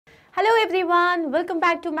Hello everyone, welcome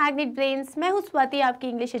back to magnet brains. मैं हूँ स्वाति, आपकी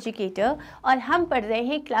इंग्लिश एजुकेटर, और हम पढ़ रहे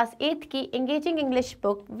हैं क्लास 8 की engaging English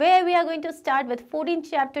book where we are going to start with 14th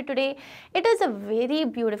chapter today. It is a very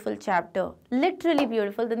beautiful chapter, literally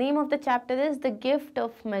beautiful. The name of the chapter is the gift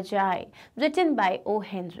of मजाई, written by O.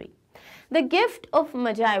 Henry. The gift of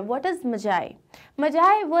Magi. What is Magi? Magi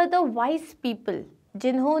were the wise people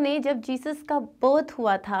जिन्होंने जब Jesus का birth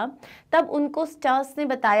हुआ था तब उनको stars ने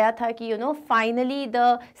बताया था कि finally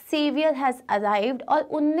the saviour has arrived, और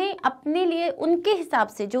उनने अपने लिए उनके हिसाब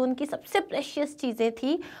से जो उनकी सबसे प्रेशियस चीज़ें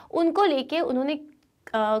थी उनको लेके उन्होंने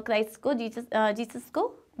क्राइस्ट को जीसस को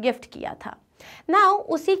गिफ्ट किया था. नाउ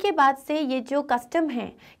उसी के बाद से ये जो कस्टम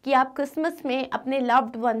है कि आप क्रिसमस में अपने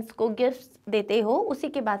लव्ड वंस को गिफ्ट्स देते हो, उसी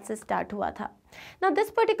के बाद से स्टार्ट हुआ था. Now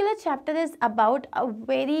this particular chapter is about a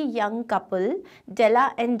very young couple, Della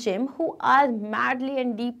and Jim, who are madly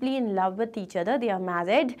and deeply in love with each other. They are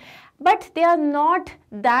married, but they are not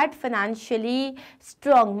that financially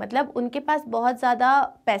strong. मतलब उनके पास बहुत ज़्यादा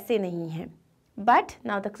पैसे नहीं हैं. But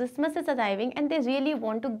now the Christmas is arriving and they really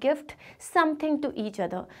want to gift something to each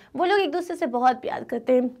other. वो लोग एक दूसरे से बहुत प्यार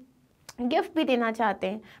करते हैं, गिफ्ट भी देना चाहते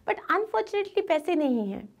हैं, but unfortunately पैसे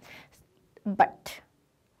नहीं हैं. But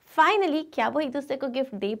फाइनली क्या वो एक दूसरे को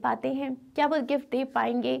गिफ्ट दे पाते हैं? क्या वो गिफ्ट दे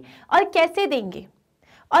पाएंगे और कैसे देंगे?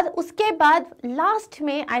 और उसके बाद लास्ट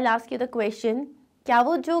में I ask you the question, क्या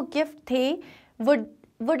वो जो गिफ्ट थे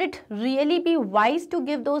would it really be wise to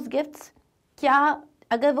give those gifts? क्या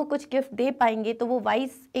अगर वो कुछ गिफ्ट दे पाएंगे तो वो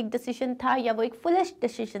वाइज एक डिसीजन था या वो एक फुलिश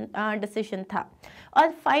डिसीजन था?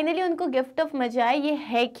 और फाइनली उनको गिफ्ट ऑफ मजाई ये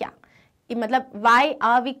है क्या? मतलब why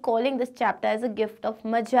are we calling this chapter as a gift of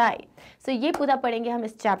Magi? So ये पूरा पढ़ेंगे हम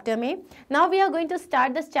इस चैप्टर में. Now we are going to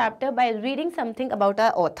start this chapter by reading something about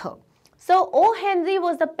our author. So O. Henry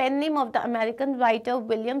was the pen name of the American writer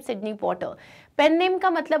William Sidney Potter. Pen name का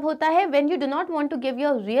मतलब होता है when you do not want to give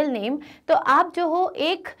your real name, तो आप जो हो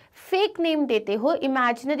एक fake name देते हो,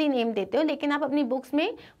 इमेजिनरी नेम देते हो, लेकिन आप अपनी बुक्स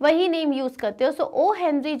में वही नेम यूज करते हो. सो O.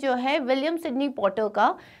 Henry जो है विलियम सिडनी पॉटर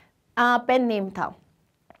का पेन नेम था.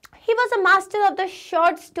 He was a master of the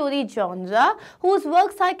short story genre, whose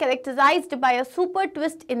works are characterized by a super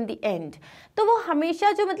twist in the end. तो वो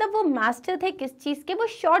हमेशा जो मतलब वो मास्टर थे किस चीज़ के? वो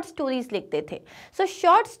शॉर्ट स्टोरीज लिखते थे. सो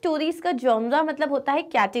शॉर्ट स्टोरीज का जॉनरा मतलब होता है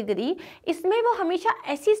कैटेगरी. इसमें वो हमेशा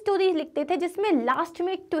ऐसी स्टोरीज लिखते थे जिसमें लास्ट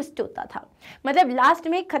में एक ट्विस्ट होता था, मतलब लास्ट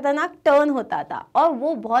में एक खतरनाक टर्न होता था और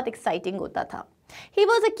वो बहुत एक्साइटिंग होता था. He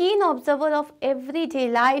was a keen observer of everyday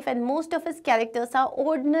life and most of his characters are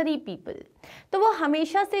ordinary people. तो वो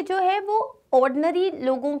हमेशा से जो है वो ऑर्डिनरी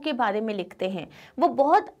लोगों के बारे में लिखते हैं. वो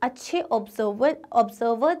बहुत अच्छे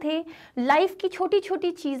ऑब्जर्वर थे. लाइफ की छोटी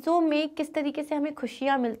छोटी चीज़ों में किस तरीके से हमें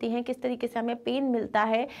खुशियाँ मिलती हैं, किस तरीके से हमें पेन मिलता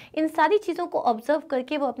है, इन सारी चीज़ों को ऑब्जर्व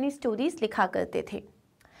करके वो अपनी स्टोरीज लिखा करते थे.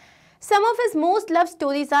 Some of his most loved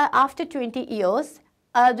stories are After 20 Years,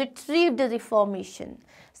 Retrieved Reformation.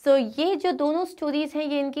 सो ये जो दोनों स्टोरीज़ हैं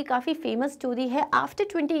ये इनकी काफ़ी फेमस स्टोरी है. After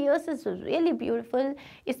 20 years is really beautiful.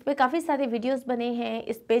 इस पे काफ़ी सारे वीडियोस बने हैं.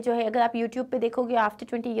 इस पे जो है अगर आप यूट्यूब पे देखोगे आफ्टर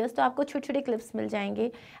 20 ईयर्स तो आपको छोटे छोटे क्लिप्स मिल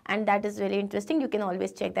जाएंगे and that is really interesting. You can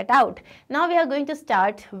always check that out. Now we are going to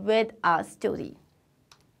start with our story.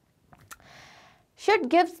 Should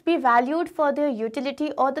gifts be valued for their utility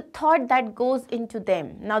or the thought that goes into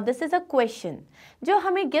them? Now this is a question. जो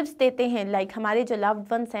हमें gifts देते हैं, like हमारे जो loved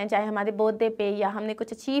ones हैं, चाहे हमारे birthday पे या हमने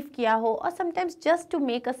कुछ अचीव किया हो, और sometimes just to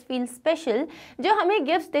make us feel special, जो हमें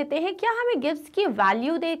गिफ्ट्स देते हैं, क्या हमें गिफ्ट्स की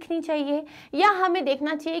वैल्यू देखनी चाहिए या हमें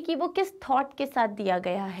देखना चाहिए कि वो किस थॉट के साथ दिया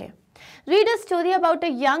गया है? Read a story about a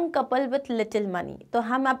young couple with little money. तो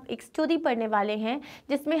हम अब एक स्टोरी पढ़ने वाले हैं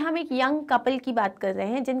जिसमें हम एक यंग कपल की बात कर रहे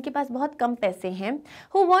हैं जिनके पास बहुत कम पैसे हैं.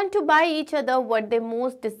 Who want to by each other what they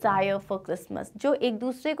most desire for Christmas. जो एक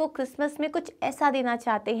दूसरे को क्रिसमस में कुछ ऐसा देना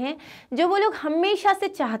चाहते हैं जो वो लोग हमेशा से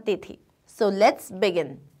चाहते थे. So let's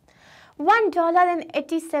begin.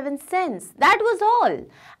 $1.87. That was all,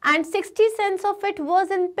 and 60 cents of it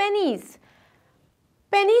was in pennies.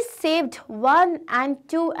 Pennies saved 1 and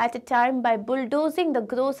 2 at a time by bulldozing the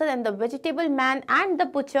grocer and the vegetable man and the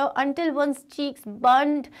butcher until one's cheeks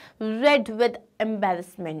burned red with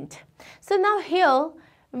embarrassment. So now here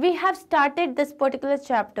we have started this particular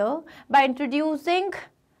chapter by introducing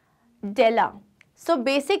Della. So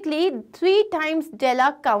basically 3 times Della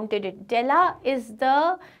counted it. Della is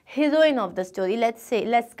the heroine of the story.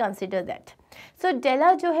 Let's consider that. सो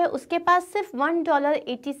डेला जो है उसके पास सिर्फ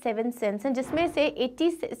 $1.87 है, जिसमें से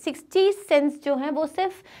 60 cents जो हैं वो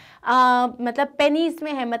सिर्फ मतलब पेनीज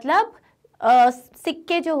में है, मतलब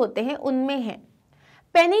सिक्के जो होते हैं उनमें हैं.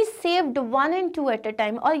 पेनी saved 1 and 2 at a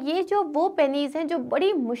time, और ये जो वो पेनीज हैं जो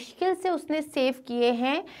बड़ी मुश्किल से उसने सेव किए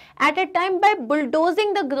हैं at a time bye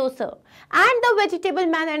bulldozing the grocer and the vegetable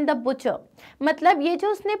man and the butcher. मतलब ये जो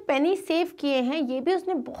उसने पेनी सेव किए हैं ये भी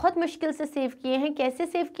उसने बहुत मुश्किल से सेव किए हैं। कैसे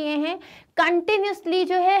सेव किए हैं? कंटिन्यूसली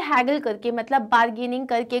जो है हैगल करके, मतलब बार्गेनिंग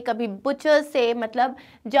करके, कभी बुचर से मतलब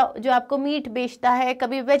जो आपको मीट बेचता है,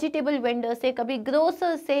 कभी वेजिटेबल वेंडर से, कभी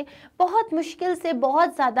ग्रोसर से, बहुत मुश्किल से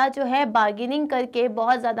बहुत ज़्यादा जो है बार्गेनिंग करके,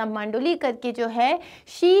 बहुत ज़्यादा मंडोली करके जो है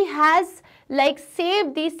she has like save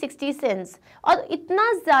the 60 cents. और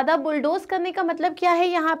इतना ज़्यादा बुलडोज करने का मतलब क्या है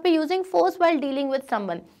यहाँ पे? Using force while dealing with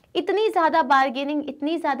someone. इतनी ज़्यादा बार्गेनिंग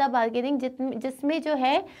जिसमें जो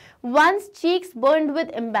है once cheeks burned with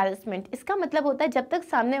embarrassment. इसका मतलब होता है जब तक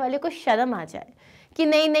सामने वाले को शर्म आ जाए कि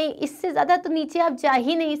नहीं इससे ज़्यादा तो नीचे आप जा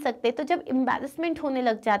ही नहीं सकते, तो जब एम्बैरेसमेंट होने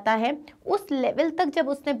लग जाता है उस लेवल तक जब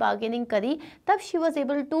उसने बार्गेनिंग करी तब she was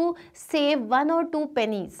able to save 1 or 2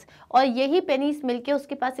 pennies. और यही पेनीज मिलके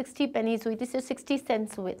उसके पास 60 पेनीज हुई थी, सिर्फ 60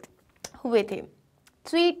 सेंट्स हुए थे।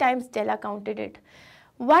 3 times डेला काउंटेड इट,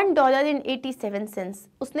 $1.87।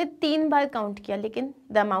 उसने 3 बार काउंट किया लेकिन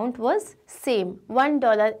the amount was same,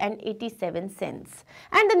 $1.87।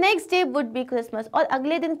 And the next day would be Christmas, और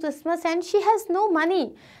अगले दिन Christmas and she has no money.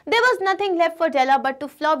 There was nothing left for della but to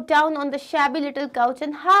flop down on the shabby little couch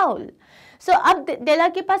and हाउल। सो अब डेला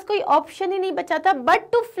के पास कोई option ही नहीं बचा था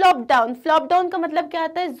but to flop down. Flop down का मतलब क्या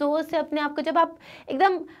आता है? जोर से अपने आप को, जब आप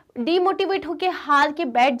एकदम डीमोटिवेट होके हार के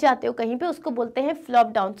बैठ जाते हो कहीं पे, उसको बोलते हैं flop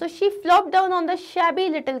down. So she flop down on the shabby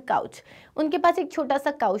little couch. उनके पास एक छोटा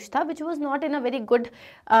सा काउच था which was not in a very good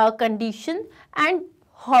condition. And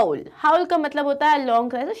हाउल का मतलब होता है long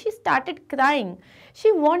cry. So she started crying.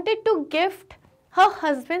 She wanted to gift her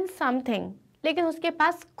husband something, लेकिन उसके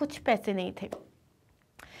पास कुछ पैसे नहीं थे।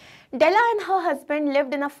 Della and her husband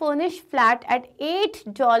lived in a furnished flat at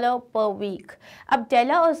 $8 per week. अब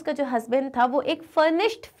डेला और उसका जो हस्बैंड था वो एक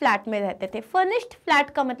फर्निश्ड फ्लैट में रहते थे। फर्निश्ड फ्लैट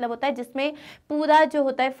का मतलब होता है जिसमें पूरा जो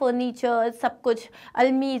होता है फर्नीचर, सब कुछ,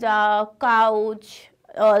 अलमीरा, काउच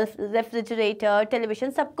और रेफ्रिजरेटर, टेलीविजन,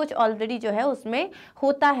 सब कुछ ऑलरेडी जो है उसमें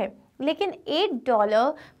होता है। लेकिन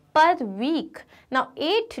 $8 पर week. Now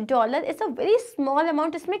 $8 is a very small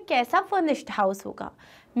amount. इसमें कैसा फर्निश्ड हाउस होगा?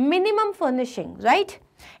 Minimum furnishing, right?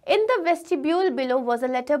 In the vestibule below was a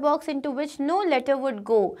letterbox into which no letter would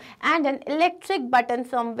go and an electric button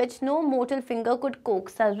from which no mortal finger could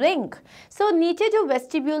coax a ring. So नीचे जो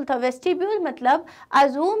vestibule था, vestibule मतलब a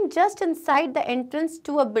room just inside the entrance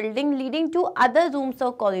to a building leading to other rooms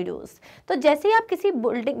or corridors. तो जैसे ही आप किसी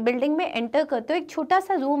building में enter करते हो एक छोटा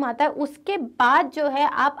सा रूम आता है, उसके बाद जो है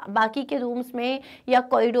आप बाकी के रूम्स में या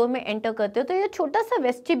कॉरिडोर में एंटर करते हो, तो ये छोटा सा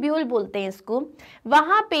वेस्टिब्यूल बोलते हैं इसको।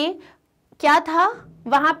 वहाँ पे क्या था?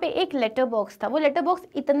 वहाँ पे एक लेटर बॉक्स था। वो लेटर बॉक्स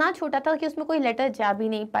इतना छोटा था कि उसमें कोई लेटर जा भी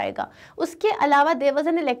नहीं पाएगा। उसके अलावा there was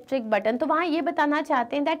an electric button. तो वहाँ ये बताना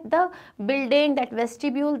चाहते हैं that the building, that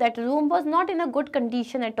vestibule, that room was not in a good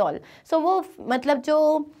condition at all. सो वो मतलब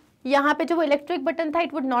जो यहाँ पे जो वो इलेक्ट्रिक बटन था,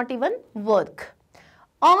 it would not even work.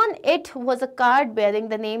 On it was a card bearing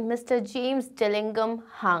the name Mr. James Dillingham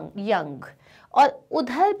Young. और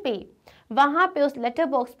उधर पे वहाँ पे उस लेटर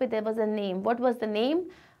बॉक्स पे there was a name. What was the name?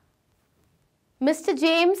 Mr.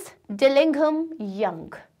 James Dillingham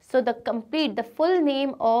Young. So the full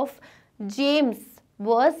name of James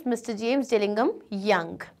was Mr. James Dillingham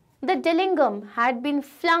Young. The Dillingham had been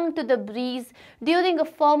flung to the breeze during a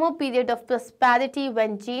former period of prosperity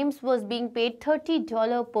when James was being paid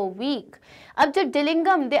 $30 per week. अब जो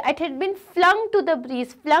Dillingham, it had been flung to the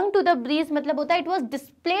breeze. Flung to the breeze मतलब होता है it was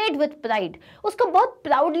displayed with pride. उसको बहुत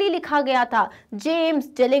proudly लिखा गया था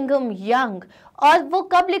James Dillingham Young. और वो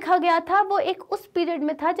कब लिखा गया था? वो एक उस पीरियड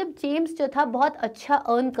में था जब जेम्स जो था बहुत अच्छा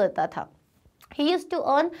अर्न करता था। He used to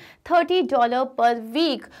earn $30 per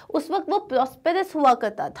week. उस वक्त वो prosperous हुआ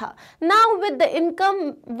करता था। Now with the income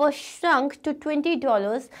was shrunk to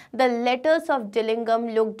 $20, the letters of Dillingham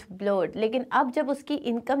looked blurred. लेकिन अब जब उसकी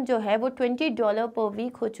इनकम जो है वो $20 per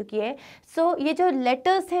week हो चुकी है, so ये जो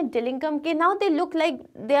letters हैं Dillingham के, now they look like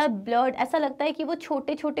they are blurred. ऐसा लगता है कि वो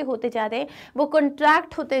छोटे छोटे होते जा रहे हैं, वो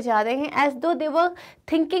contract होते जा रहे हैं, as though they were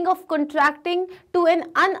thinking of contracting to an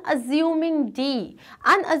unassuming D.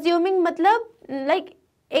 Unassuming मतलब लाइक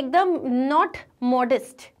एकदम नॉट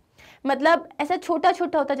मॉडेस्ट, मतलब ऐसा छोटा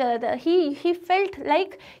छोटा होता जा रहा था। ही फेल्ट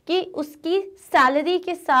लाइक कि उसकी सैलरी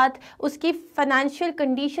के साथ, उसकी फाइनेंशियल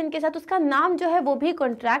कंडीशन के साथ उसका नाम जो है वो भी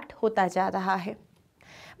कॉन्ट्रैक्ट होता जा रहा है।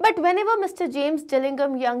 But whenever Mr. James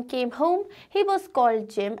Dillingham Young came home, he was called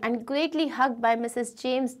Jim and greatly hugged by Mrs.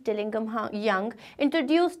 James Dillingham Young,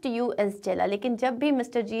 introduced to you as Della. लेकिन जब भी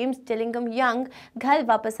Mr. James Dillingham Young घर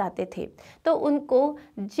वापस आते थे तो उनको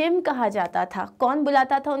जिम कहा जाता था। कौन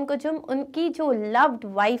बुलाता था उनको जिम? उनकी जो लव्ड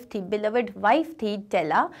वाइफ थी, बिलवड वाइफ थी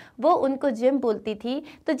डेला, वो उनको जिम बोलती थी।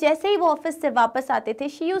 तो जैसे ही वो ऑफिस से वापस आते थे,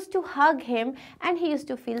 she used to hug him and he used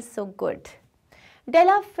to feel so good.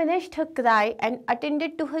 Della finished her cry and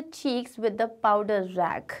attended to her cheeks with the powder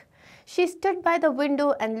rag. She stood by the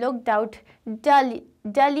window and looked out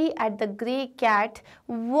dully at the grey cat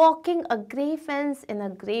walking a grey fence in a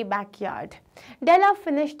grey backyard. Della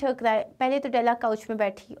finished her cry. पहले तो डेला couch में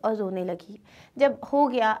बैठी और रोने लगी। जब हो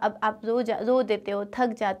गया, अब आप रो देते हो,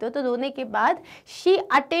 थक जाते हो, तो रोने के बाद she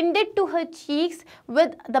attended to her cheeks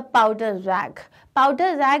with the powder rag.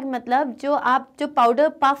 Powder rag मतलब जो पाउडर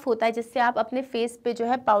पफ होता है जिससे आप अपने फेस पे जो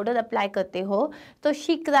है पाउडर अप्लाई करते हो। तो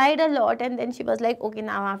she cried a lot and then she was like okay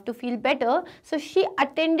now I have to feel better, so she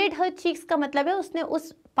attended her cheeks का मतलब है उसने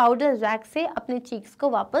उस पाउडर रैग से अपने चीक्स को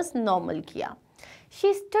वापस नॉर्मल किया।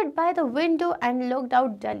 She stood by the window and looked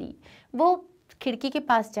out डली. वो खिड़की के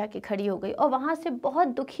पास जाके खड़ी हो गई और वहाँ से बहुत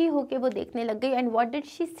दुखी होके वो देखने लग गई. And what did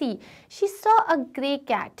she C? She saw a grey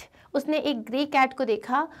cat. उसने एक ग्रे कैट को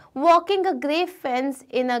देखा. वॉकिंग अ ग्रे फेंस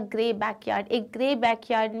इन अ ग्रे बैकयार्ड. एक ग्रे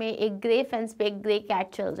बैकयार्ड में एक ग्रे फेंस पे एक ग्रे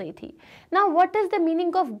कैट चल रही थी. Now what is the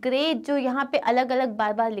meaning of grey जो यहाँ पे अलग अलग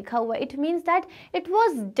बार बार लिखा हुआ है? It means that it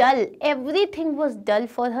was dull. Everything was dull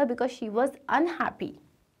for her because she was unhappy.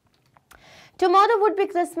 Tomorrow would be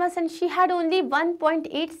Christmas and she had only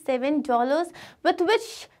 $1.87 with which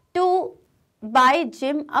to buy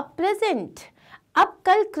Jim a present. अब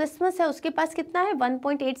कल क्रिसमस है, उसके पास कितना है?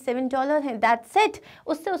 $1.87 है. That's it.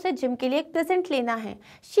 उससे उसे gym के लिए एक प्रेजेंट लेना है.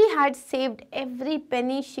 She had saved every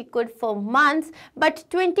penny she could for months but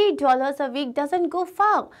 $20 a week doesn't go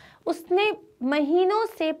फार. उसने महीनों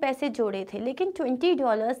से पैसे जोड़े थे लेकिन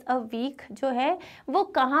 $20 अ वीक जो है वो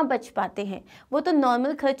कहाँ बच पाते हैं? वो तो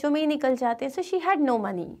नॉर्मल खर्चों में ही निकल जाते हैं. So she had no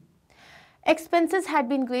money. Expenses had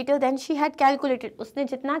been greater than she had calculated. उसने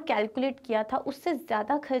जितना कैलकुलेट किया था उससे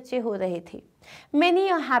ज़्यादा खर्चे हो रहे थे. Many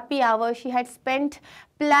a happy hour she had spent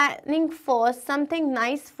planning for something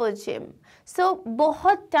nice for Jim. So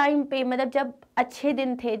बहुत टाइम पे, मतलब जब अच्छे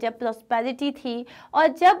दिन थे, जब प्रॉस्पेरिटी थी और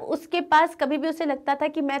जब उसके पास कभी भी उसे लगता था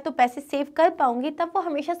कि मैं तो पैसे सेव कर पाऊंगी, तब वो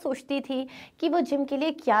हमेशा सोचती थी कि वो जिम के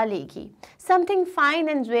लिए क्या लेगी. Something fine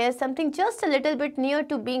and rare, something just a little bit near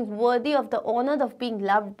to being worthy of the honor of being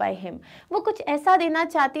loved by him. वो कुछ ऐसा देना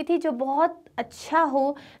चाहती थी जो बहुत अच्छा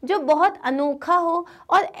हो, जो बहुत अनोखा हो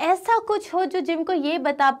और ऐसा कुछ हो जो जिम को ये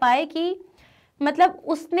बता पाए कि मतलब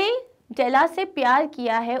उसने डेला से प्यार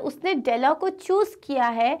किया है, उसने डेला को चूज किया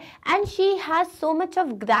है and she has so much of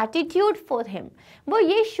gratitude for him. वो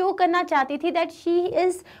ये शो करना चाहती थी that she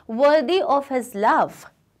is worthy of his love.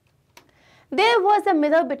 There was a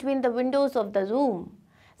mirror between the Windows of the room.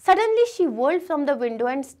 Suddenly she whirled from the window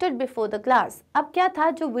and stood before the glass. अब क्या था?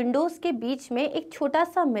 जो Windows के बीच में एक छोटा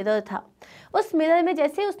सा मिरर था. उस मिरर में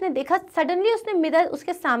जैसे उसने देखा, सडनली उसने मिरर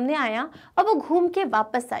उसके सामने आया और वो घूम के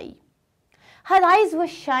वापस आई. Her eyes were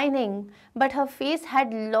shining, but her face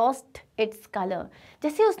had lost its color.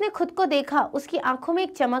 जैसे उसने खुद को देखा, उसकी आंखों में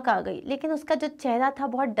एक चमक आ गई, लेकिन उसका जो चेहरा था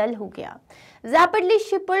बहुत डल हो गया. Rapidly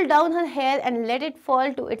she pulled down her hair and let it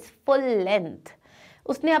fall to its full length.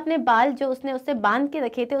 उसने अपने बाल जो उसने उससे बांध के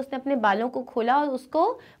रखे थे, उसने अपने बालों को खोला और उसको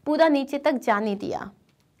पूरा नीचे तक जाने दिया.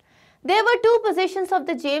 There were two possessions of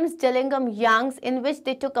the James Dillingham Youngs in which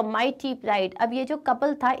they took a mighty pride. अब ये जो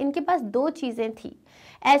कपल था, इनके पास दो चीज़ें थी.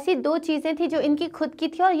 ऐसी दो चीज़ें थी जो इनकी खुद की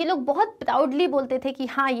थी और ये लोग बहुत प्राउडली बोलते थे कि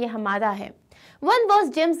हाँ ये हमारा है. One was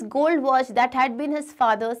Jim's gold watch that had been his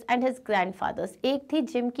father's and his grandfather's. एक थी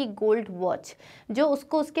जिम की गोल्ड वॉच जो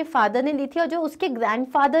उसको उसके फादर ने ली थी और जो उसके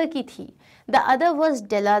ग्रैंडफादर की थी. The other was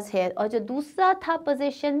Della's hair. और जो दूसरा था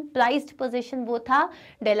पोजीशन, प्राइज्ड पोजीशन, वो था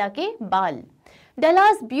डेला के बाल.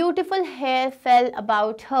 Della's beautiful hair fell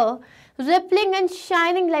about her, rippling and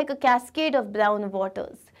shining like a cascade of brown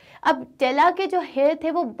waters. अब डेला के जो हेयर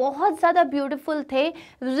थे वो बहुत ज़्यादा ब्यूटीफुल थे.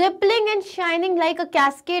 Rippling and shining like a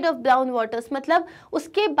cascade of brown waters, मतलब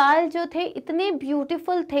उसके बाल जो थे इतने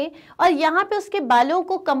ब्यूटीफुल थे और यहाँ पे उसके बालों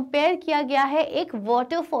को कंपेयर किया गया है एक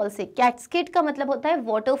वाटरफॉल से. कैस्केड का मतलब होता है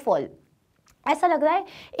वाटरफॉल. ऐसा लग रहा है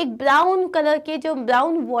एक ब्राउन कलर के जो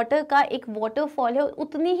ब्राउन वाटर का एक वाटरफॉल है,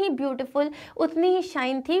 उतनी ही ब्यूटीफुल, उतनी ही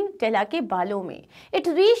शाइन थी डेला के बालों में. इट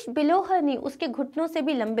रीच्ड बिलो हर नी. उसके घुटनों से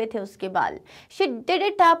भी लंबे थे उसके बाल. She did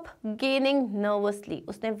it up gaining nervously.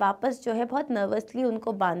 उसने वापस जो है बहुत नर्वसली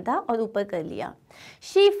उनको बांधा और ऊपर कर लिया.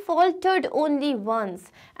 She faltered only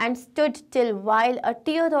once and stood till while a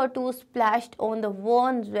tear or two splashed on the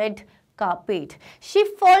worn red carpet. She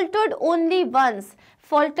faltered only once.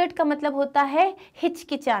 Faltered का मतलब होता है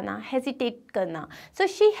हिचकिचाना, hesitate करना. So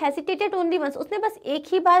she hesitated only once. उसने बस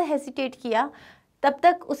एक ही बार hesitate किया, तब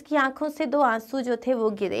तक उसकी आंखों से 2 आंसू जो थे वो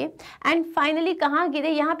गिरे. एंड फाइनली कहाँ गिरे,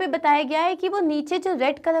 यहाँ पे बताया गया है कि वो नीचे जो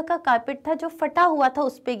रेड कलर का कारपेट था जो फटा हुआ था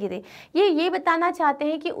उस पे गिरे. ये बताना चाहते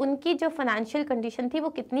हैं कि उनकी जो फाइनेंशियल कंडीशन थी वो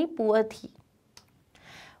कितनी पुअर थी.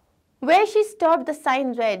 Where she stopped the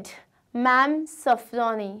sign read, ma'am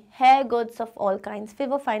सफरोनी hair goods of all kinds. फिर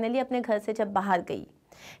वो फाइनली अपने घर से जब बाहर गई,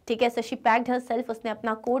 ठीक है, सो शी पैक्ड हरसेल्फ, उसने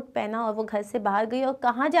अपना कोट पहना और वो घर से बाहर गई. और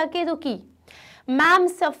कहाँ जाके रुकी, ma'am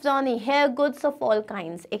सफरोनी hair goods of all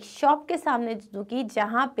kinds, एक शॉप के सामने रुकी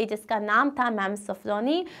जहाँ पे जिसका नाम था मैम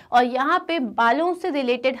सफरोनी, और यहाँ पे बालों से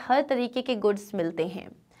रिलेटेड हर तरीके के गुड्स मिलते हैं.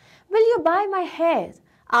 Will you bye my hair,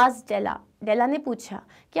 आज डेला. डेला ने पूछा,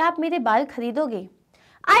 क्या आप मेरे बाल खरीदोगे?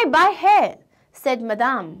 I buy hair, said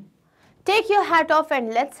Madame. Take your hat off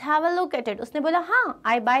and let's have a look at it. उसने बोला हाँ,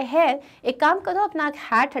 I buy hair. एक काम करो, अपना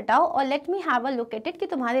hat हटाओ और let me have a look at it कि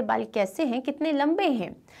तुम्हारे बाल कैसे हैं, कितने लंबे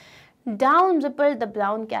हैं. Down rippled the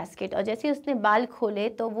brown cascade. और जैसे उसने बाल खोले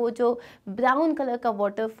तो वो जो ब्राउन कलर का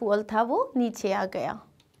वाटरफॉल था वो नीचे आ गया.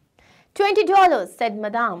 $20, said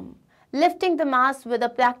Madame. Lifting the mass with a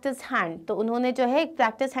practice hand. तो उन्होंने जो है एक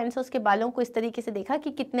प्रैक्टिस हैंड से उसके बालों को इस तरीके से देखा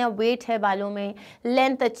कि कितना वेट है बालों में,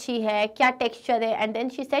 लेंथ अच्छी है, क्या टेक्सचर है. एंड देन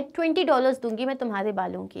शी सेड $20 दूंगी मैं तुम्हारे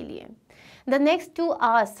बालों के लिए. The next 2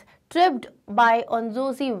 hours tripped by on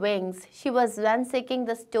rosy wings. She was ransacking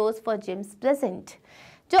the stores for Jim's present.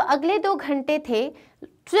 जो अगले 2 घंटे थे,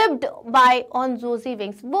 ट्रिप्ड बाय ऑन रोजी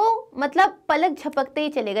विंग्स, वो मतलब पलक झपकते ही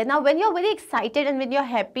चले गए. Now when you are very excited and when you are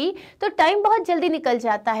happy तो टाइम बहुत जल्दी निकल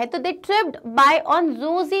जाता है. तो दे ट्रिप्ड बाय ऑन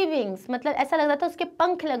रोजी विंग्स, मतलब ऐसा लग रहा था उसके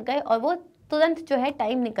पंख लग गए और वो तुरंत जो है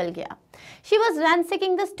टाइम निकल गया. She was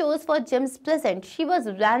ransacking the stores for Jim's present. She was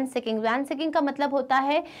ransacking. ransacking का मतलब होता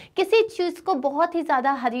है किसी चीज़ को बहुत ही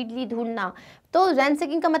ज़्यादा हरीडली ढूंढना. तो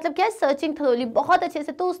ransacking का मतलब क्या है, सर्चिंग थरोली, बहुत अच्छे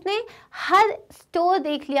से. तो उसने हर स्टोर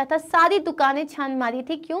देख लिया था, सारी दुकानें छान मारी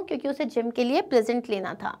थी. क्यों? क्योंकि उसे जिम के लिए प्रेजेंट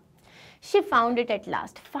लेना था. She found it at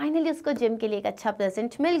last. Finally उसको जिम के लिए एक अच्छा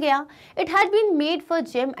प्रेजेंट मिल गया. It had been made for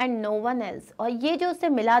Jim and no one else. और ये जो उसे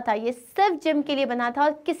मिला था ये सिर्फ जिम के लिए बना था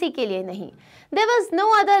और किसी के लिए नहीं. There was no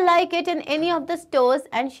other like it in any of the stores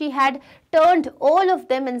and she had turned all of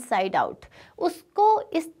them inside out. उसको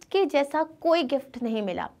इसके जैसा कोई गिफ्ट नहीं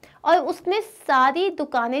मिला और उसने सारी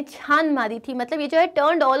दुकानें छान मारी थी. मतलब ये जो है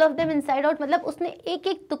turned all of them inside out, मतलब उसने एक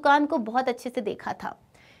एक दुकान को बहुत अच्छे से देखा था.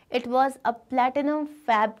 It was a platinum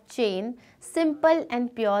fab chain, simple and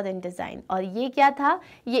pure in design. और ये क्या था,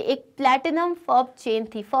 ये एक platinum fob chain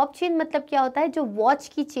थी. fob chain मतलब क्या होता है, जो वॉच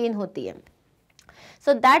की चेन होती है.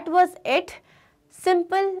 So that was it,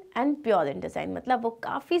 simple and pure in design. मतलब वो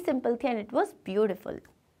काफ़ी simple थी and it was beautiful.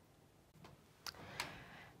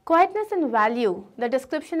 Quietness and value, the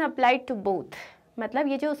description applied to both. मतलब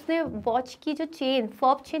ये जो उसने वॉच की जो चेन,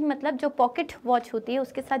 फॉब चेन मतलब जो पॉकेट वॉच होती है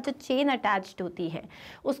उसके साथ जो चेन अटैच्ड होती है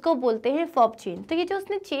उसको बोलते हैं फॉब चेन. तो ये जो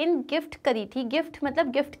उसने चेन गिफ्ट करी थी, गिफ्ट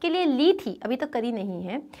मतलब गिफ्ट के लिए ली थी, अभी तो करी नहीं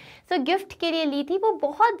है. सो गिफ्ट के लिए ली थी, वो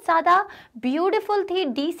बहुत ज़्यादा ब्यूटिफुल थी,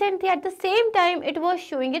 डिसेंट थी. At the same time it was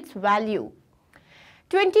showing it's value.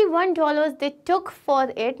 $21 they took for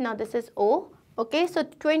it. Now this is O. Okay, so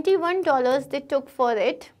 $21 they took for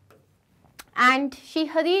it. And she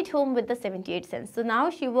hurried home with the 78 cents. So now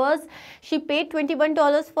she paid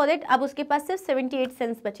 $21 for it. अब उसके पास सिर्फ 78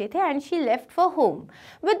 cents बचे थे and she left for home.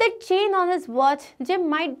 With that chain on his watch, Jim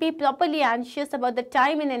might be properly anxious about the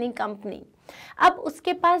time in any company. अब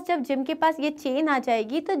उसके पास जब gym के पास ये चेन आ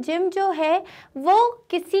जाएगी तो जिम जो है वो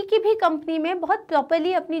किसी की भी कंपनी में बहुत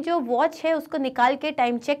प्रॉपरली अपनी जो वॉच है उसको निकाल के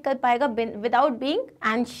टाइम चेक कर पाएगा without being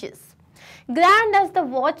anxious. Grand as the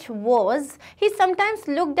watch was, he sometimes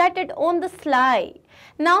looked at it on the sly.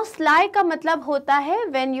 Now sly का मतलब होता है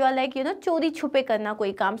when you are like चोरी छुपे करना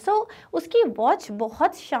कोई काम. So उसकी वॉच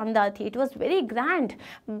बहुत शानदार थी. It was very grand,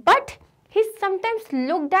 but he sometimes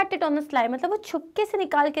looked at it on the sly. मतलब वो छुपके से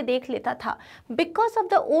निकाल के देख लेता था because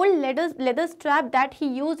of the old leather strap that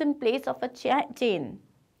he used in place of a chain.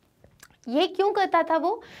 ये क्यों करता था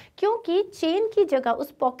वो? क्योंकि चेन की जगह,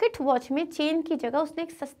 उस पॉकेट वॉच में चेन की जगह उसने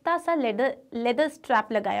एक सस्ता सा लेदर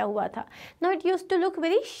स्ट्रैप लगाया हुआ था. Now it used to look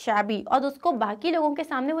very shabby और उसको बाकी लोगों के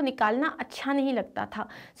सामने वो निकालना अच्छा नहीं लगता था.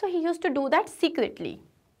 सो ही used to do that secretly.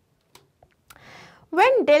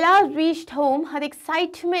 When Della reached home, her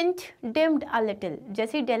excitement dimmed a little.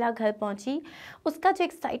 जैसे ही डेला घर पहुंची उसका जो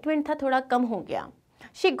एक्साइटमेंट था थोड़ा कम हो गया.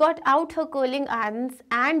 She got out her curling irons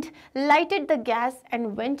and lighted the gas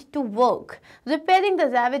and went to work, repairing the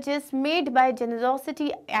ravages made by generosity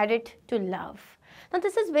added to love. Now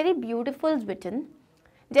this is very beautiful written.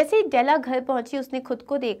 जैसे ही डेला घर पहुंची उसने खुद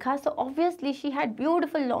को देखा, so obviously she had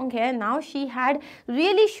beautiful long hair, now she had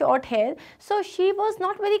really short hair, so she was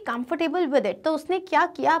not very comfortable with it. तो उसने क्या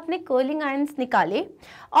किया, अपने कर्लिंग आयरन्स निकाले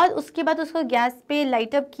और उसके बाद उसको गैस पे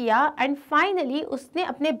लाइट अप किया एंड फाइनली उसने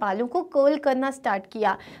अपने बालों को कर्ल करना स्टार्ट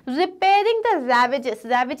किया, रिपेयरिंग द रैवेजेस।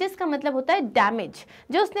 रैवेजेस का मतलब होता है डैमेज,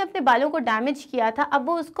 जो उसने अपने बालों को डैमेज किया था अब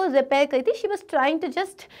वो उसको रिपेयर करी थी। She was trying to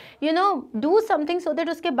just do something so that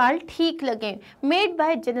उसके बाल ठीक लगे। Made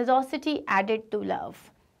by generosity added to love.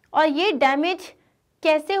 और ये डैमेज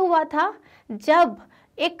कैसे हुआ था, जब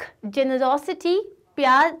एक जेनरोसिटी,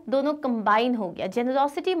 प्यार दोनों कंबाइन हो गया।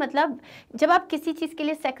 जेनरोसिटी मतलब जब आप किसी चीज़ के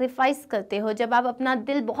लिए सेक्रीफाइस करते हो, जब आप अपना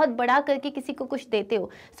दिल बहुत बड़ा करके किसी को कुछ देते हो,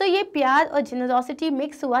 सो ये प्यार और जेनरोसिटी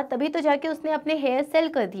मिक्स हुआ, तभी तो जाके उसने अपने हेयर सेल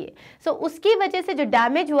कर दिए। सो उसकी वजह से जो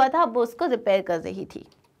डैमेज हुआ था वो उसको रिपेयर कर रही थी।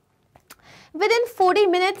 Within 40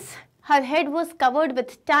 minutes, her head was covered with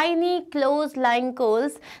tiny, close-lying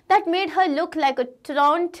curls that made her look like a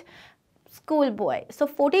truant school boy. So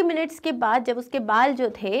 40 minutes के बाद जब उसके बाल जो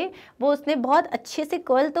थे वो उसने बहुत अच्छे से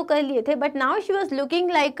कर्ल तो कर लिए थे, but now she was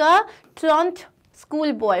looking like a truant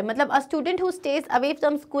school boy, मतलब a student who stays away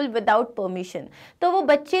from school without permission. तो वो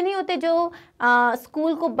बच्चे नहीं होते जो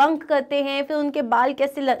स्कूल को बंक करते हैं, फिर उनके बाल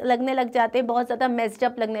कैसे लगने लग जाते हैं, बहुत ज़्यादा मेस्ड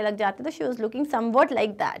अप लगने लग जाते हैं। तो she was looking somewhat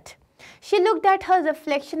like that. She looked at her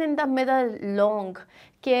reflection in the mirror long,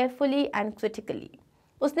 carefully and critically.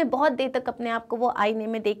 उसने बहुत देर तक अपने आप को वो आईने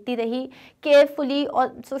में देखती रही केयरफुली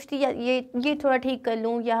और सोचती ये थोड़ा ठीक कर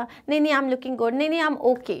लूँ, या नहीं आई एम लुकिंग गुड, नहीं I am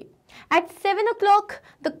okay. At 7 o'clock,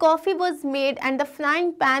 the coffee was made and the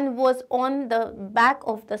frying pan was on the back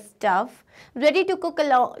of the stove, ready to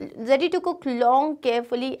cook long,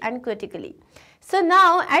 carefully and critically. So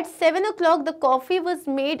now at 7 o'clock, the coffee was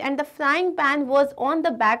made and the frying pan was on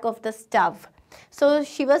the back of the stove. So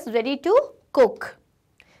she was ready to cook.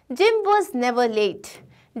 Jim was never late.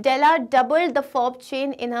 Della doubled the fob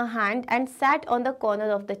chain in her hand and sat on the corner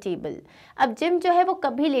of the table. अब gym जो है वो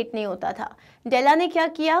कभी late नहीं होता था। डेला ने क्या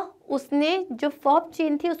किया, उसने जो फॉब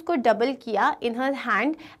चेन थी उसको डबल किया in her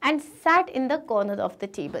hand and sat in the corner of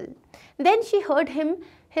the table. Then she heard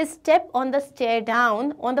his step on the stair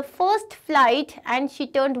down on the first flight and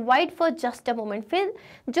she turned white for just a moment. फिर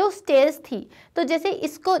जो stairs थी, तो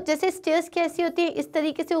जैसे stairs कैसी होती है, इस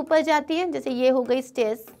तरीके से ऊपर जाती है, जैसे ये हो गई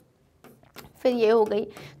स्टेयर्स, फिर ये हो गई,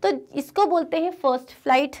 तो इसको बोलते हैं first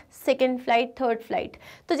flight, second flight, third flight.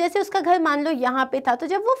 तो जैसे उसका घर मान लो यहाँ पे था, तो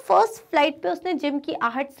जब वो फर्स्ट फ्लाइट पे उसने जिम की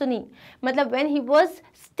आहट सुनी, मतलब when he was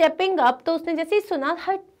stepping up, तो उसने जैसे ही सुना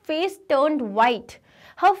हर फेस टर्न्ड वाइट।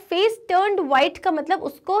 हर फेस टर्न्ड वाइट का मतलब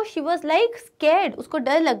उसको शी वाज लाइक स्कैर्ड, उसको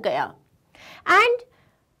डर लग गया। And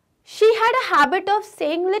she had a habit of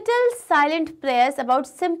saying little silent prayers about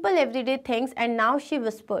simple everyday things and now she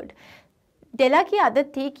whispered. डेला की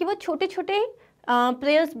आदत थी कि वो छोटे छोटे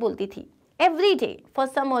प्रेयर्स बोलती थी एवरी डे फॉर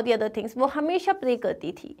सम और द अदर थिंग्स, वो हमेशा प्रे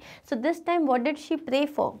करती थी। So this time what did she pray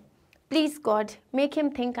for, please God make him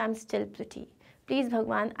think I am still pretty. Please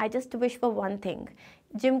भगवान, I just wish for one thing,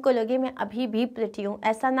 gym को लगे मैं अभी भी प्रिटी हूँ,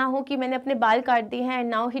 ऐसा ना हो कि मैंने अपने बाल काट दिए हैं and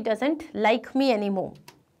now he doesn't like me any more.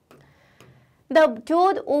 The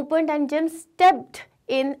door opened and gym stepped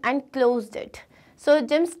in and closed it. So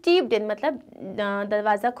gym steeped in मतलब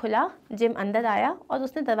दरवाज़ा खुला, जिम अंदर आया और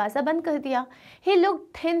उसने दरवाज़ा बंद कर दिया। ही look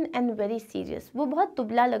thin and very serious, वो बहुत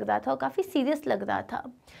दुबला लग रहा था और काफ़ी सीरियस लग रहा था।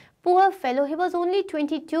 Poor fellow, he was only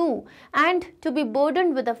 22 and to be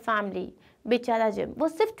बर्डन्ड with a family. बेचारा जिम, वो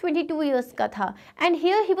सिर्फ 22 ईयर्स का था and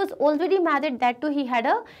here he was already married, that to he had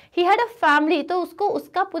a family, तो उसको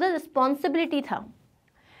उसका पूरा रिस्पॉन्सिबिलिटी था।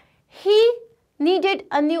 ही needed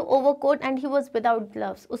a new overcoat and he was without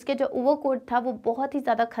gloves. उसके जो overcoat था वो बहुत ही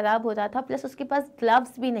ज़्यादा ख़राब हो रहा था, प्लस उसके पास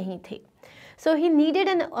gloves भी नहीं थे। So he needed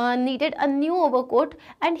a new overcoat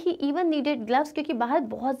and he even needed gloves क्योंकि बाहर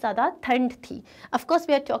बहुत ज़्यादा ठंड थी। Of course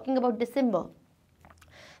we are talking about December.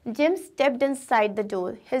 Jim stepped inside the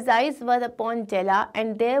door. His eyes were upon Della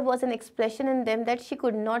and there was an expression in them that she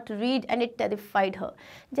could not read and it terrified her.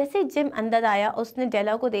 जैसे gym अंदर आया उसने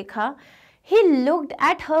डेला को देखा, He looked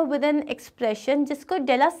at her with an expression जिसको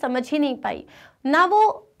डेला समझ ही नहीं पाई ना। वो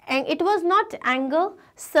it was not anger,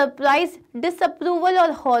 surprise, disapproval or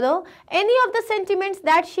horror, any of the sentiments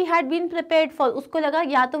that she had been prepared for. उसको लगा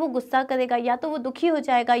या तो वो गुस्सा करेगा, या तो वो दुखी हो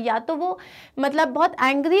जाएगा, या तो वो मतलब बहुत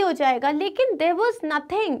एंग्री हो जाएगा, लेकिन there was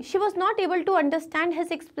nothing. She was not able to understand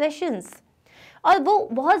his expressions. और वो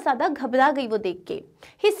बहुत ज़्यादा घबरा गई वो देख के।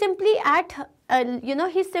 He simply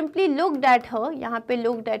looked at her, यहाँ पे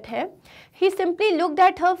looked at है, he simply looked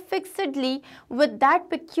at her fixedly with that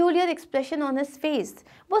peculiar expression on his face.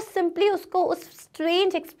 वो simply उसको उस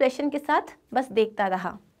strange expression के साथ बस देखता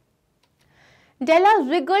रहा। डेला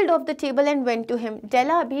wriggled off the table and went to him.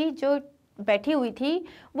 डेला भी जो बैठी हुई थी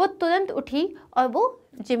वो तुरंत उठी और वो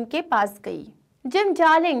जिम के पास गई. Jim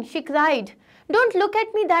darling, she cried, don't look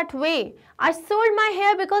at me that way. I sold my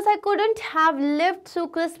hair because I couldn't have lived through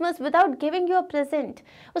Christmas without giving you a present.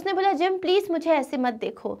 उसने बोला जिम प्लीज मुझे ऐसे मत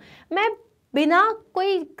देखो, मैं बिना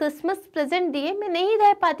कोई क्रिसमस प्रेजेंट दिए मैं नहीं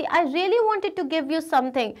रह पाती. I really wanted to give you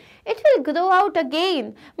something. It will grow out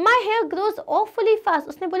again. My hair grows awfully fast.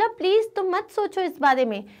 उसने बोला प्लीज तुम मत सोचो इस बारे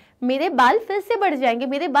में, मेरे बाल फिर से बढ़ जाएंगे,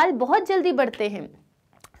 मेरे बाल बहुत जल्दी बढ़ते हैं.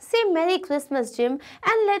 Say Merry Christmas, Jim,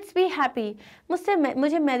 and let's be happy.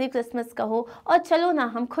 मुझे मैरी क्रिसमस कहो और चलो ना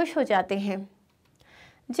हम खुश हो जाते हैं.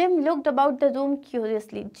 Jim looked about the room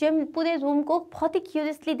curiously. Jim पूरे रूम को बहुत ही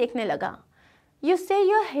curiously देखने लगा. You say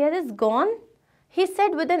your hair is gone? He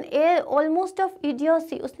said with an air almost of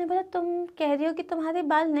idiocy. उसने बोला तुम कह रही हो कि तुम्हारे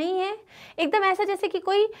बाल नहीं हैं? एकदम ऐसा जैसे कि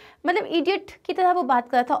कोई मतलब इडियट की तरह वो बात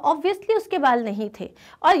कर रहा था. ऑब्वियसली उसके बाल नहीं थे.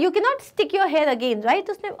 और you can not stick your here again, right?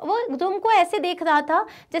 उसने वो रूम को ऐसे देख रहा था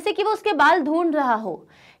जैसे कि वो उसके बाल ढूंढ रहा हो.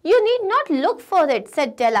 You need not look for it,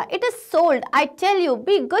 said Della. It is sold. I tell you,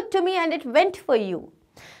 be good to me and it went for you.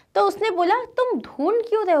 तो उसने बोला तुम ढूंढ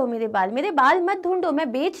क्यों रहे हो मेरे बाल मत ढूंढो,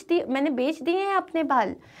 मैंने बेच दिए हैं अपने बाल.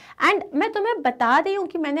 एंड मैं तुम्हें बता रही हूँ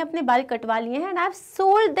कि मैंने अपने बाल कटवा लिए हैं. And I have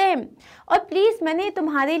sold them. और प्लीज मैंने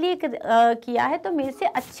तुम्हारे लिए किया है तो मेरे से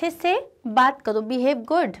अच्छे से बात करो, behave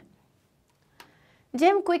good.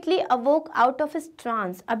 Gym quickly अवोक out of his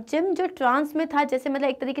trans. अब जिम जो ट्रांस में था, जैसे मतलब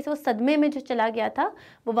एक तरीके से वो सदमे में जो चला गया था,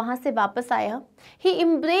 वो वहाँ से वापस आया. ही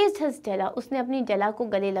एम्ब्रेस्ड हिज डेला. उसने अपनी डेला को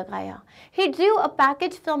गले लगाया. ही drew a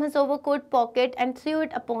package from his overcoat pocket and through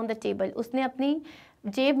it upon the table. उसने अपनी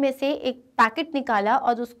जेब में से एक पैकेट निकाला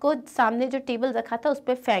और उसको सामने जो टेबल रखा था उस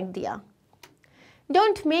पर फेंक दिया.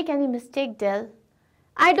 Don't make any mistake del.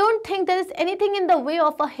 I don't think there is anything in the way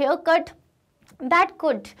of a hair cut that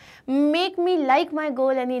could make me like my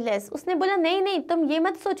goal any less. उसने बोला नहीं तुम ये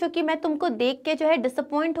मत सोचो कि मैं तुमको देख के जो है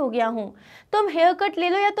डिसअपॉइंट हो गया हूँ. तुम हेयर कट ले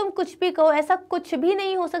लो या तुम कुछ भी कहो, ऐसा कुछ भी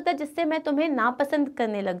नहीं हो सकता जिससे मैं तुम्हें नापसंद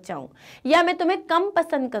करने लग जाऊँ या मैं तुम्हें कम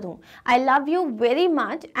पसंद करूँ. I love you very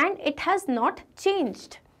much and it has not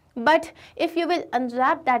changed. But if you will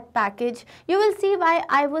unwrap that package, you will see why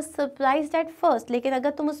I was surprised at first. लेकिन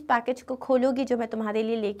अगर तुम उस पैकेज को खोलोगी जो मैं तुम्हारे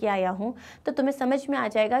लिए लेके आया हूँ तो तुम्हें समझ में आ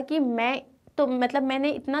जाएगा कि मैंने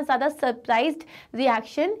इतना ज़्यादा सरप्राइज्ड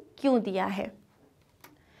रिएक्शन क्यों दिया है.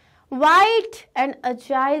 White and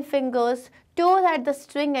agile fingers tore at the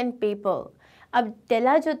string and paper. अब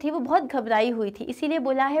डेला जो थी वो बहुत घबराई हुई थी, इसीलिए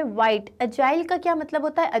बोला है वाइट. अजाइल का क्या मतलब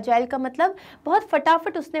होता है? अजाइल का मतलब बहुत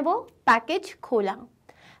फटाफट उसने वो पैकेज खोला.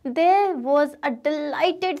 There was a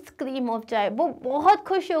delighted scream of joy. वो बहुत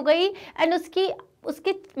खुश हो गई एंड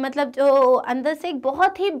उसके मतलब जो अंदर से एक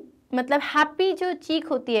बहुत ही मतलब हैप्पी जो चीख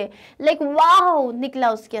होती है, लाइक वाओ निकला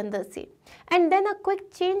उसके अंदर से. And then a quick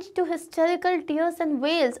change to hysterical tears and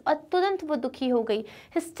Wales. और तुरंत वो दुखी हो गई.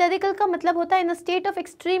 हिस्टेरिकल का मतलब होता है इन a state of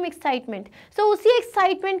extreme excitement. सो उसी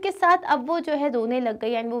एक्साइटमेंट के साथ अब वो जो है रोने लग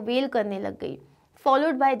गई एंड वो वेल करने लग गई.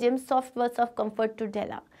 Followed by gym soft words of comfort to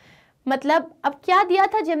डेला. मतलब अब क्या दिया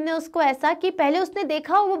था जिम ने उसको ऐसा कि पहले उसने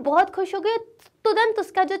देखा वो बहुत खुश हो गई, तुरंत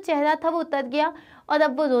उसका जो चेहरा था वो उतर गया और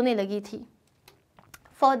अब वो रोने लगी थी.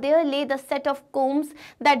 For there lay the set of combs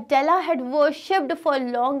that Della had worshipped for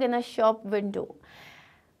long in a shop window.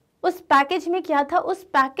 उस पैकेज में क्या था? उस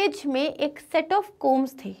पैकेज में एक सेट ऑफ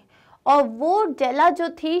कोम्स थे और वो डेला जो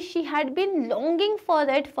थी she had been longing for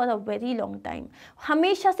it for a very long time.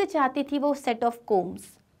 हमेशा से चाहती थी वो set of combs.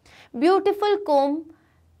 Beautiful comb,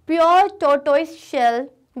 pure tortoise shell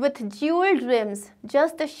with jeweled rims,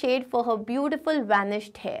 just the shade for her beautiful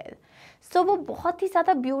vanished hair. सो वो बहुत ही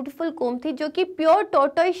ज़्यादा ब्यूटीफुल कोम थी जो कि प्योर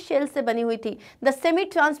टॉर्टोइस शेल से बनी हुई थी. The semi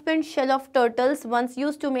transparent shell of turtles once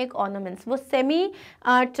use to make ornaments. वो सेमी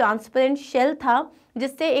ट्रांसपेरेंट शेल था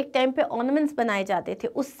जिससे एक टाइम पे ऑर्नामेंट्स बनाए जाते थे,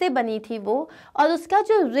 उससे बनी थी वो. और उसका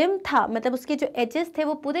जो रिम था मतलब उसके जो एजेस थे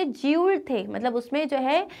वो पूरे ज्यूल्ड थे, मतलब उसमें जो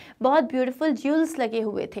है बहुत ब्यूटीफुल ज्यूल्स लगे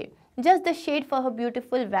हुए थे. Just the shade for her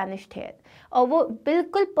beautiful vanished hair. और वो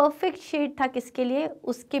बिल्कुल परफेक्ट शेड था किसके लिए?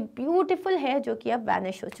 उसके ब्यूटीफुल हेयर जो कि अब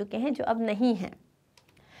वैनिश हो चुके हैं, जो अब नहीं हैं.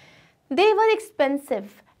 दे वर expensive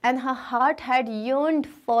and her heart had yearned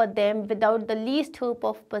for them without the least hope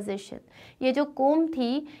of possession. ये जो कोम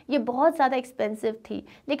थी ये बहुत ज़्यादा एक्सपेंसिव थी,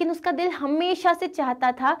 लेकिन उसका दिल हमेशा से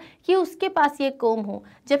चाहता था कि उसके पास ये कोम हो,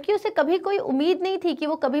 जबकि उसे कभी कोई उम्मीद नहीं थी कि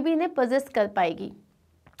वो कभी भी इन्हें पोजेस कर पाएगी.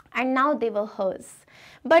 And now they were hers,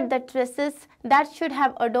 but the tresses that should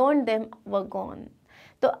have adorned them were gone.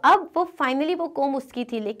 तो अब वो फाइनली वो कोम उसकी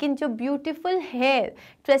थी, लेकिन जो ब्यूटीफुल हेयर,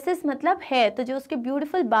 ट्रेसेस मतलब हेयर, तो जो उसके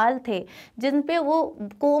ब्यूटीफुल बाल थे जिन पे वो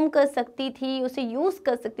कोम कर सकती थी, उसे यूज़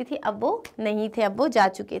कर सकती थी, अब वो नहीं थे, अब वो जा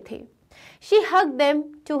चुके थे. She hugged them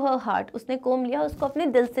to her heart. उसने comb लिया, उसको अपने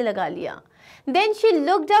दिल से लगा लिया. Then she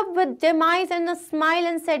looked up with dim eyes and a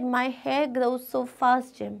smile and said, "My hair grows so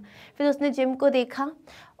fast, Jim." फिर उसने जिम को देखा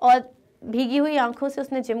और भीगी हुई आंखों से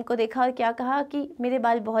उसने जिम को देखा और क्या कहा कि मेरे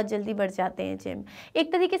बाल बहुत जल्दी बढ़ जाते हैं जिम.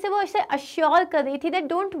 एक तरीके से वो ऐसे अश्योर कर रही थी दैट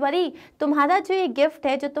डोंट वरी, तुम्हारा जो ये गिफ्ट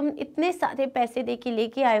है जो तुम इतने सारे पैसे दे के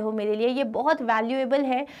लेके आए हो मेरे लिए, ये बहुत वैल्यूएबल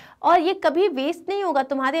है और ये कभी वेस्ट नहीं होगा,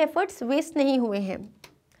 तुम्हारे एफर्ट्स वेस्ट नहीं हुए हैं.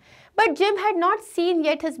 But gym had not seen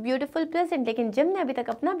yet his beautiful present. लेकिन जिम ने अभी तक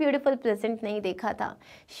अपना ब्यूटिफुल प्रेजेंट नहीं देखा था.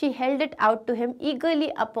 She held it out to him ईगरली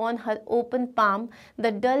upon her open palm, the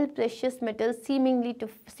dull precious metal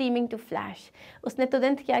seeming to flash. उसने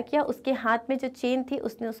तुरंत क्या किया, उसके हाथ में जो चेन थी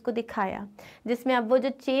उसने उसको दिखाया, जिसमें अब वो जो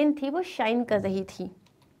चेन थी वो शाइन कर रही थी.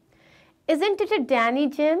 Isn't it a Danny,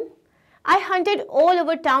 Jim? I hunted all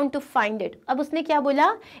over town to find it. अब उसने क्या बोला,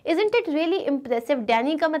 Isn't it really impressive?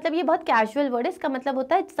 Danny का मतलब ये बहुत कैजुअल वर्ड है, इसका मतलब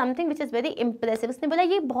होता है something which is very impressive. उसने बोला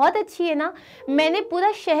ये बहुत अच्छी है ना, मैंने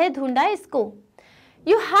पूरा शहर ढूंढा इसको.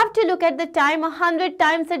 You have to look at the time 100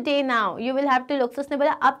 times a day now. You will have to look. So उसने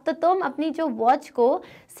बोला अब तो तुम अपनी जो वॉच को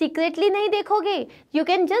सीक्रेटली नहीं देखोगे. You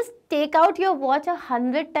can just take out your watch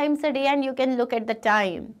 100 times a day and you can look at the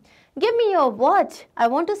time. Give me your watch. I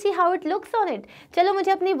want to see how it looks on it. चलो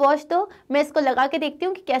मुझे अपनी watch दो, मैं इसको लगा के देखती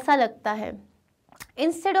हूँ कि कैसा लगता है.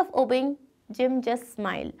 Instead of obeying, Jim just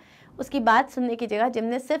smiled. उसकी बात सुनने की जगह जिम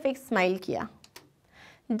ने सिर्फ एक स्माइल किया.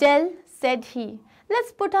 Dell, said he,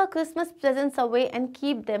 let's put our Christmas presents away and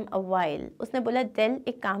keep them a while. उसने बोला डेल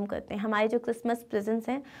एक काम करते हैं, हमारे जो क्रिसमस प्रेजेंट्स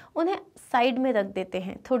हैं उन्हें साइड में रख देते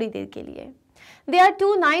हैं थोड़ी देर के लिए. They are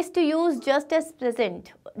too nice to use just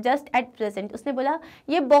at present. उसने बोला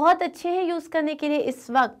ये बहुत अच्छे हैं यूज़ करने के लिए इस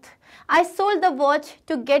वक्त. I sold the watch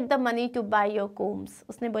to get the money to buy your combs.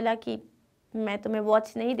 उसने बोला कि मैं तुम्हें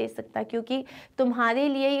वॉच नहीं दे सकता क्योंकि तुम्हारे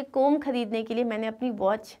लिए ये कोम खरीदने के लिए मैंने अपनी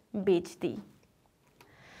वॉच बेच दी.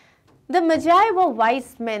 The Magi were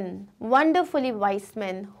wise men, wonderfully wise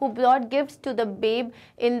men, who brought gifts to the babe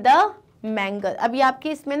in the manger. अभी आपकी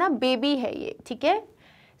इसमें ना बेबी है ये, ठीक है.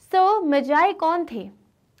 So Magi कौन थे?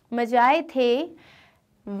 Magi थे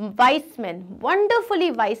vice man, wonderfully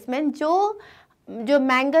vice man, जो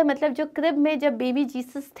मैंगर मतलब जो क्रिब में जब बेबी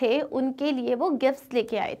जीसस थे उनके लिए वो गिफ्ट्स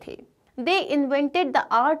लेके आए थे. दे invented the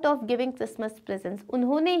art of giving Christmas presents.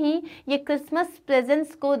 उन्होंने ही ये क्रिसमस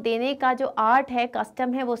प्रेजेंट्स को देने का जो आर्ट है,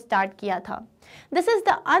 कस्टम है, वो स्टार्ट किया था. This is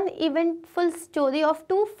the uneventful story of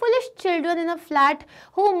two foolish children in a flat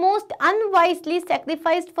who most unwisely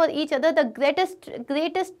sacrificed for each other the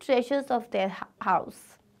greatest treasures of their house.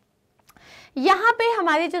 यहाँ पे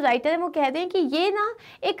हमारे जो राइटर हैं वो कह रहे हैं कि ये ना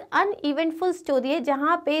एक अनइवेंटफुल स्टोरी है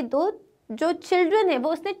जहाँ पे दो जो चिल्ड्रन है,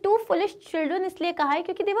 वो उसने टू फुलिश चिल्ड्रन इसलिए कहा है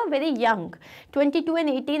क्योंकि दे were very young. 22 and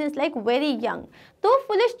 18 is like very young. तो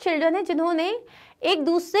फुलिश चिल्ड्रन है जिन्होंने एक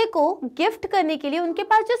दूसरे को गिफ्ट करने के लिए उनके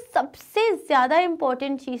पास जो सबसे ज़्यादा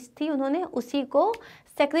इम्पोर्टेंट चीज़ थी उन्होंने उसी को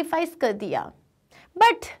सेक्रीफाइस कर दिया.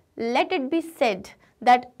 But let it be said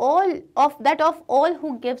that of all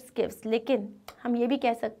who gives. लेकिन हम ये भी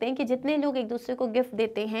कह सकते हैं कि जितने लोग एक दूसरे को गिफ्ट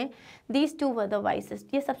देते हैं, these two were the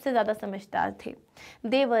wisest, ये सबसे ज़्यादा समझदार थे.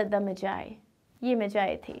 दे वर द Magi, ये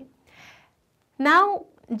Magi थे. नाउ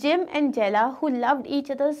जिम एंड जेला who loved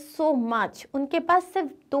each other so much, उनके पास सिर्फ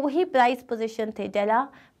दो ही प्राइज पोजिशन थे, जेला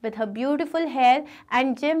with her beautiful hair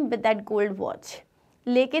and gym with that gold watch.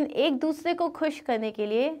 लेकिन एक दूसरे को खुश करने के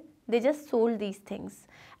लिए they just sold these things.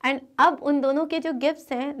 And अब उन दोनों के जो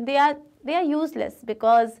गिफ्ट्स हैं दे आर यूजलेस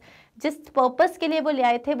बिकॉज जिस पर्पस के लिए वो ले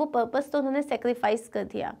आए थे वो पर्पस तो उन्होंने सेक्रीफाइस कर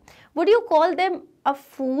दिया. Would you call them a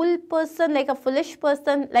fool person, like a foolish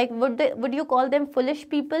person, like would you call them foolish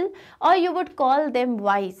people और you would call them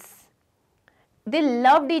wise? They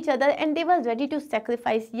loved each other and they were ready to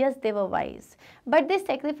sacrifice. Yes, they were wise, but they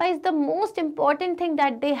sacrificed the most important thing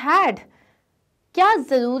that they had. क्या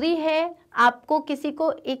ज़रूरी है आपको किसी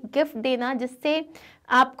को एक gift देना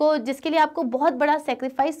जिसके लिए आपको बहुत बड़ा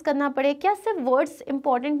सेक्रीफाइस करना पड़े? क्या सिर्फ वर्ड्स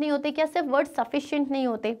इंपॉर्टेंट नहीं होते? क्या सिर्फ वर्ड्स सफिशिएंट नहीं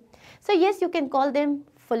होते? So yes, you can call them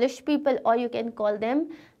foolish people और you can call them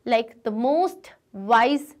like the most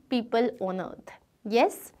wise people on earth.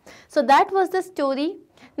 Yes, so that was the story.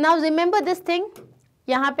 Now remember this thing,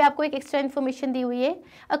 यहाँ पे आपको एक extra information दी हुई है.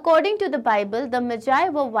 According to the Bible, the Magi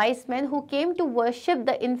were wise men who came to worship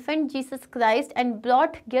the infant Jesus Christ and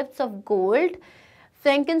brought gifts of gold,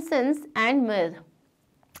 frankincense and myrrh.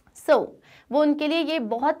 So, वो उनके लिए ये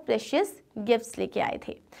बहुत प्रेशियस गिफ्ट्स लेके आए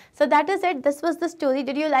थे. So that is it. This was the story.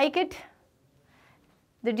 Did you like it?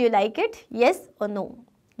 Did you like it? Yes or no?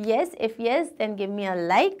 Yes. If yes, then give me a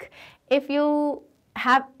like. If you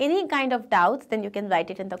have any kind of doubts, then you can write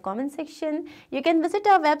it in the comment section. You can visit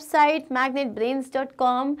our website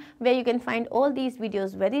magnetbrains.com, where you can find all these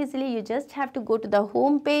videos very easily. You just have to go to the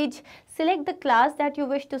home page, select the class that you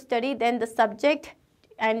wish to study, then the subject,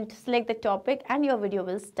 and select the topic, and your video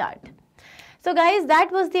will start. So guys,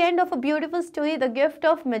 that was the end of a beautiful story, The Gift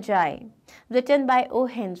of Magi, written by O.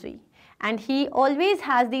 Henry. And he always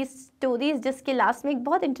has these stories जिसके last में एक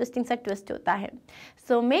बहुत interesting सा twist होता है.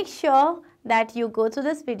 So make sure that you go through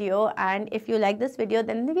this video, and if you like this video,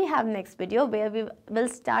 then we have next video where we will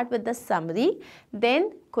start with the summary,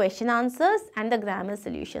 then question answers and the grammar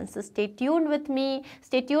solutions. So stay tuned with me,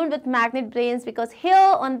 stay tuned with Magnet Brains, because here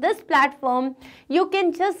on this platform you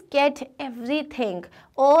can just get everything,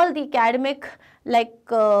 all the academic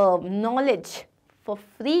knowledge for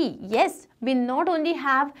free. Yes, we not only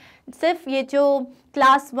have सिर्फ ये जो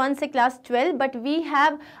class 1 से class 12, but we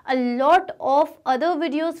have a lot of other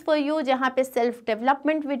videos for you, जहाँ पे self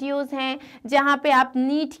development videos हैं, जहाँ पे आप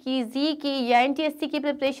नीट की, जी की या एनटीएससी की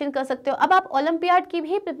प्रिपरेशन कर सकते हो. अब आप ओलंपियाड की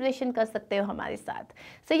भी प्रिपरेशन कर सकते हो हमारे साथ.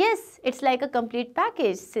 So yes, it's like a complete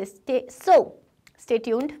package. So stay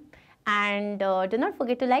tuned and do not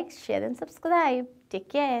forget to like, share and subscribe. Take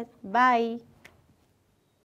care. Bye.